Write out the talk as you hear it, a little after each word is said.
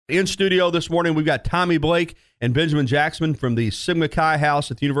In studio this morning, we've got Tommy Blake and Benjamin Jackson from the Sigma Chi House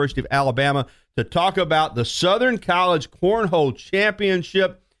at the University of Alabama to talk about the Southern College Cornhole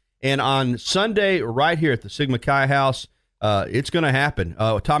Championship. And on Sunday, right here at the Sigma Chi House, it's going to happen.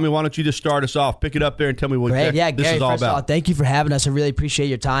 Tommy, why don't you just start us off? Pick it up there and tell me what this Gary, is all first of all, about. thank you for having us. I really appreciate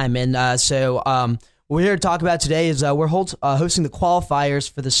your time. And so what we're here to talk about today is we're hosting the qualifiers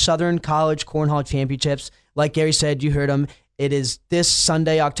for the Southern College Cornhole Championships. Like Gary said, you heard him. It is this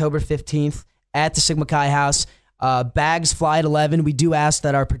Sunday, October 15th at the Sigma Chi House. Bags fly at 11. We do ask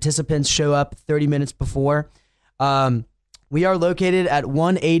that our participants show up 30 minutes before. We are located at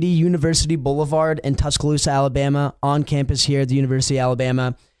 180 University Boulevard in Tuscaloosa, Alabama, on campus here at the University of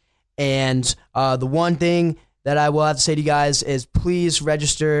Alabama. And the one thing that I will have to say to you guys is please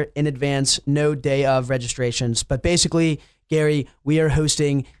register in advance, no day of registrations. But basically, Gary, we are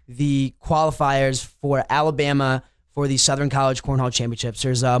hosting the qualifiers for Alabama for the Southern College Cornhole Championships.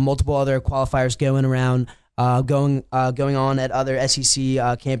 There's multiple other qualifiers going on at other SEC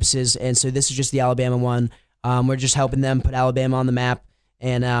campuses, and so this is just the Alabama one. We're just helping them put Alabama on the map,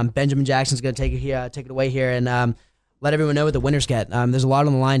 and Benjamin Jackson's going to take it away here and let everyone know what the winners get. There's a lot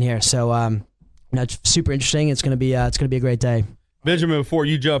on the line here, so it's super interesting. It's going to be a great day. Benjamin, before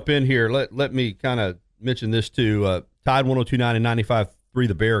you jump in here, let me kind of mention this too. Tide 102.9 and 95.3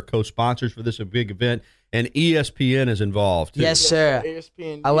 The Bear are co-sponsors for this big event. And ESPN is involved, too. Yes, sir.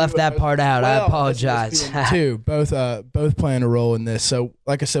 ESPN, I left that part out. Well, I apologize. too. Both playing a role in this. So,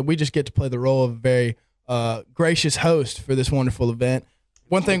 like I said, we just get to play the role of a very gracious host for this wonderful event.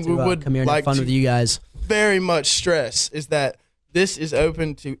 One thing we would come here and like have fun to with you guys. very much stress is that this is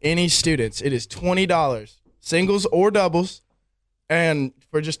open to any students. It is $20, singles or doubles. And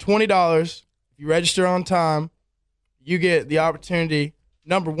for just $20, if you register on time, you get the opportunity –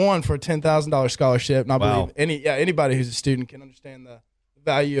 number one, for a $10,000 scholarship, and I believe anybody who's a student can understand the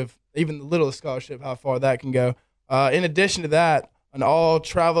value of even the littlest scholarship, how far that can go. In addition to that, an all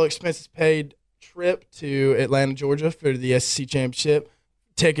travel expenses paid trip to Atlanta, Georgia for the SEC Championship.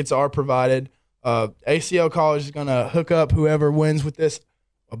 Tickets are provided. ACL College is going to hook up whoever wins with this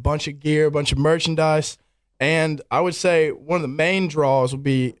a bunch of gear, a bunch of merchandise, and I would say one of the main draws will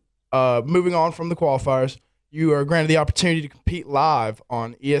be moving on from the qualifiers. You are granted the opportunity to compete live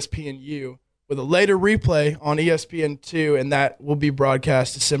on ESPNU with a later replay on ESPN2, and that will be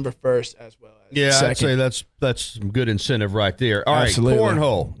broadcast December 1st as well. As I'd say that's some good incentive right there. All Absolutely. right,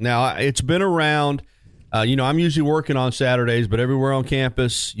 cornhole. Now, it's been around. I'm usually working on Saturdays, but everywhere on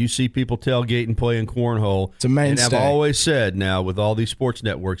campus, you see people tailgating, playing cornhole. It's a mainstay. And I've always said now, with all these sports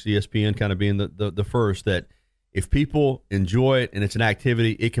networks, ESPN kind of being the first, that if people enjoy it and it's an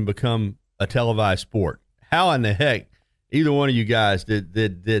activity, it can become a televised sport. How in the heck, either one of you guys, did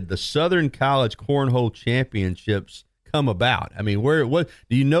the Southern College Cornhole Championships come about? I mean, what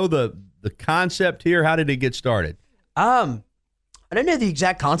do you know the concept here? How did it get started? I don't know the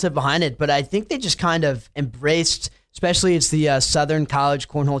exact concept behind it, but I think they just kind of embraced, especially it's the Southern College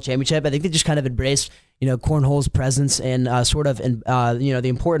Cornhole Championship. I think they just kind of embraced, cornhole's presence and the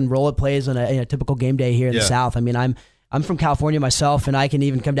important role it plays on a typical game day here in the South. I mean, I'm from California myself, and I can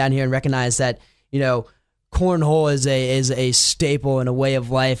even come down here and recognize that, cornhole is a staple and a way of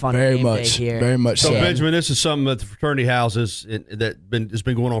life on a game day here. Very much so. So, Benjamin, this is something that the fraternity houses has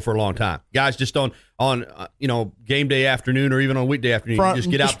been going on for a long time. Guys, just on game day afternoon or even on weekday afternoon, you just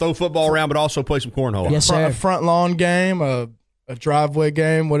get out, throw football around, but also play some cornhole. Yes, sir. A front lawn game, a driveway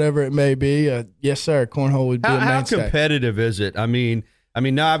game, whatever it may be. Yes, sir. Cornhole would be a mainstay. How competitive is it? I mean,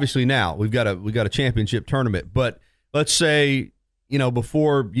 obviously now we've got a championship tournament, but let's say,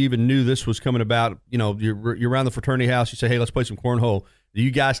 before you even knew this was coming about, you're around the fraternity house, you say, hey, let's play some cornhole. Do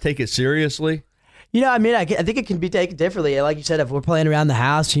you guys take it seriously? I think it can be taken differently. Like you said, if we're playing around the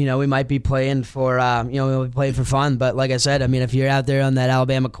house, we might be playing for, we'll be playing for fun. But like I said, if you're out there on that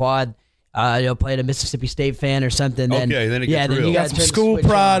Alabama quad, playing a Mississippi State fan or something, then it gets real. Then you got some school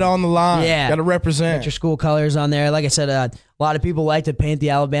pride on the line. Yeah, got to represent. Get your school colors on there. Like I said, a lot of people like to paint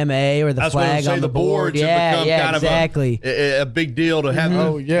the Alabama A or the flag on the board. Kind exactly. Of a big deal to have.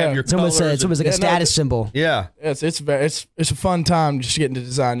 Have your it's almost like a status symbol. Yeah, it's a fun time just getting to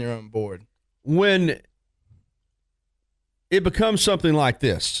design your own board. When it becomes something like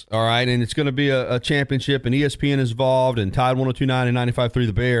this, all right, and it's going to be a championship, and ESPN is involved, and Tide 102.9 and 95.3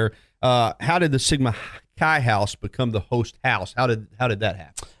 The Bear. How did the Sigma Chi House become the host house? How did that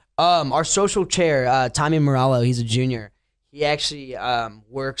happen? Our social chair, Tommy Morello, he's a junior. He actually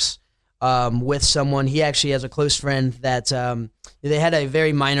works with someone. He actually has a close friend that they had a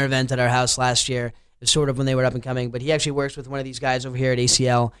very minor event at our house last year. It was sort of when they were up and coming, but he actually works with one of these guys over here at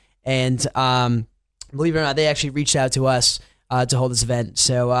ACL. And believe it or not, they actually reached out to us to hold this event.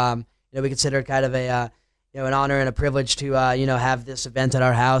 So we consider it kind of a an honor and a privilege to have this event at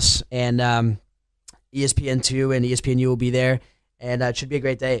our house, and ESPN2 and ESPNU will be there, and it should be a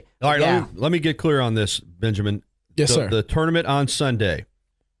great day. All right, let me get clear on this, Benjamin. Yes, sir. The tournament on Sunday,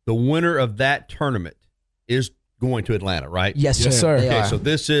 the winner of that tournament is going to Atlanta, right? Yes, sir. Yes, sir. Okay, so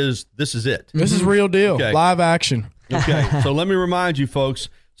this is it. This is real deal. Okay. Live action. Okay, so let me remind you, folks,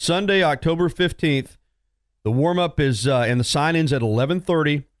 Sunday, October 15th, the warm-up is and the sign-in's at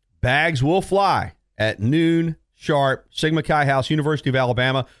 11:30. Bags will fly at noon sharp, Sigma Chi House, University of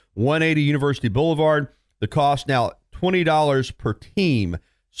Alabama, 180 University Boulevard. The cost now $20 per team.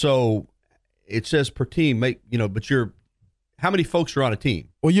 So it says per team, but how many folks are on a team?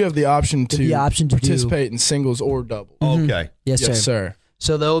 Well, you have the option to participate in singles or doubles. Okay. Yes, Yes, sir.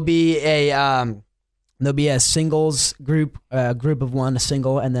 So there'll be a singles group, group of one, a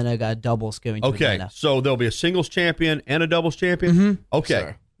single, and then a doubles going to Atlanta. So there'll be a singles champion and a doubles champion? Mm-hmm. Okay.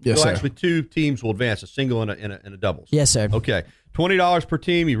 Sir. Yes, so sir. actually 2 teams will advance, a single and a doubles. Yes, sir. Okay. $20 per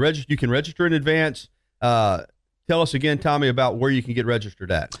team. You can register in advance. Tell us again, Tommy, about where you can get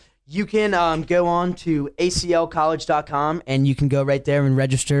registered at. You can go on to aclcollege.com, and you can go right there and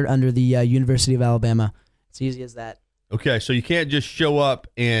register under the University of Alabama. It's easy as that. Okay, so you can't just show up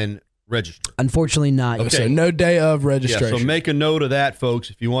and register. Unfortunately not. Okay. So no day of registration. Yeah, so make a note of that,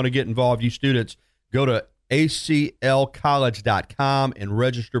 folks. If you want to get involved, you students, go to aclcollege.com and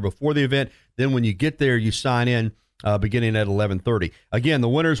register before the event. Then when you get there, you sign in beginning at 11:30. Again, the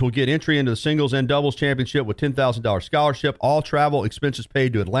winners will get entry into the singles and doubles championship with $10,000 scholarship, all travel expenses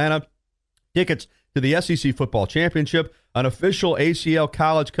paid to Atlanta, tickets to the SEC Football Championship, an official ACL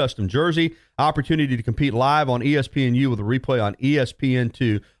College custom jersey, opportunity to compete live on ESPNU with a replay on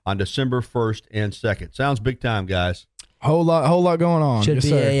ESPN2 on December 1st and 2nd. Sounds big time, guys. Whole lot going on. Should Yes, be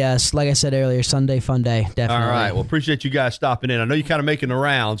sir. like I said earlier, Sunday fun day. Definitely. All right. Well, appreciate you guys stopping in. I know you're kind of making the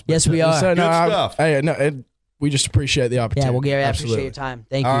rounds. But Yes, we are. So, Good stuff. We just appreciate the opportunity. Yeah, well, Gary, I Absolutely. appreciate your time.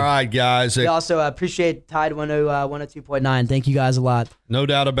 Thank you. All right, guys. We also appreciate Tide 102.9. Thank you guys a lot. No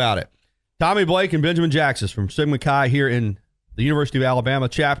doubt about it. Tommy Blake and Benjamin Jackson from Sigma Chi here in the University of Alabama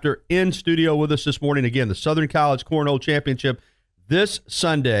chapter in studio with us this morning. Again, the Southern College Cornhole Championship this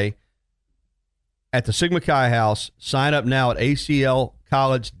Sunday at the Sigma Chi House. Sign up now at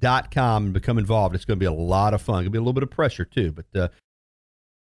aclcollege.com and become involved. It's going to be a lot of fun. It's going to be a little bit of pressure, too, but